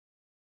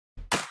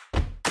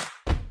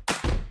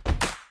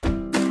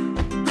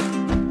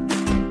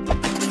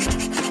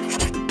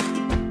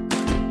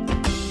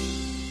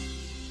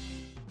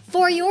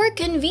your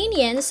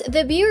convenience,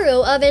 the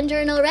Bureau of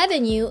Internal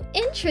Revenue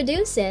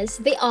introduces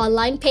the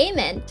online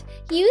payment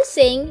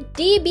using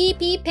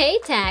DBP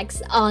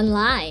PayTax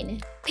online.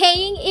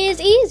 Paying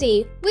is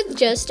easy with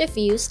just a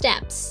few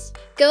steps.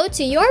 Go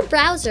to your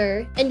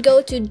browser and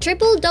go to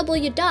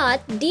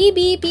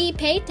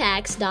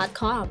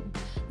www.dbppaytax.com.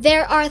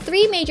 There are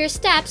 3 major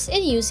steps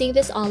in using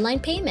this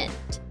online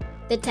payment: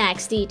 the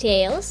tax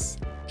details,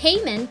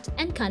 payment,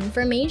 and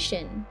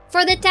confirmation.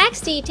 For the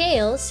tax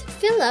details,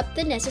 fill up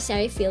the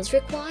necessary fields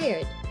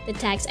required: the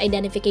tax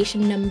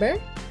identification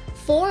number,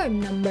 form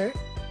number,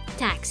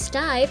 tax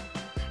type,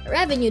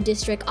 revenue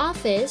district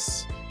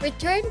office,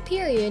 return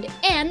period,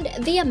 and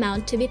the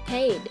amount to be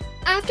paid.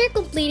 After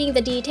completing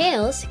the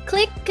details,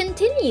 click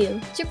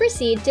Continue to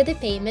proceed to the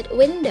payment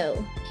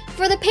window.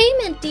 For the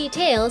payment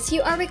details,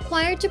 you are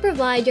required to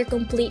provide your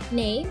complete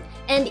name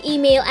and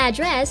email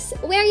address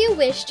where you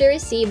wish to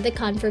receive the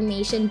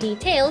confirmation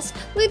details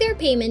with your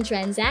payment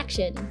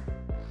transaction.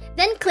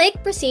 Then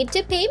click Proceed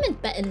to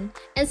Payment button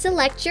and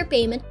select your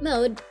payment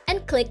mode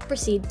and click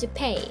Proceed to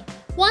Pay.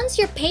 Once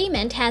your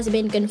payment has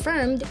been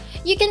confirmed,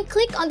 you can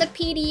click on the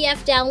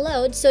PDF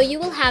download so you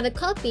will have a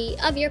copy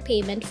of your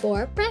payment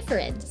for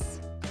preference.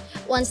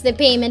 Once the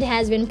payment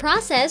has been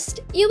processed,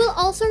 you will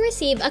also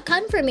receive a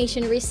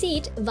confirmation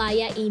receipt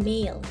via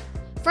email.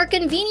 For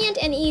convenient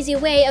and easy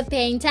way of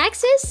paying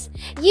taxes,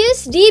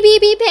 use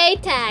DBP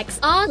PayTax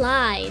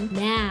online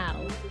now.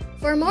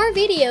 For more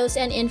videos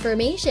and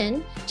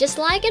information, just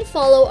like and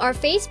follow our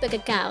Facebook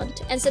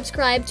account and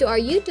subscribe to our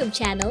YouTube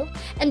channel,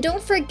 and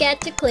don't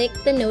forget to click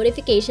the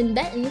notification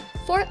button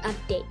for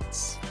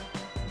updates.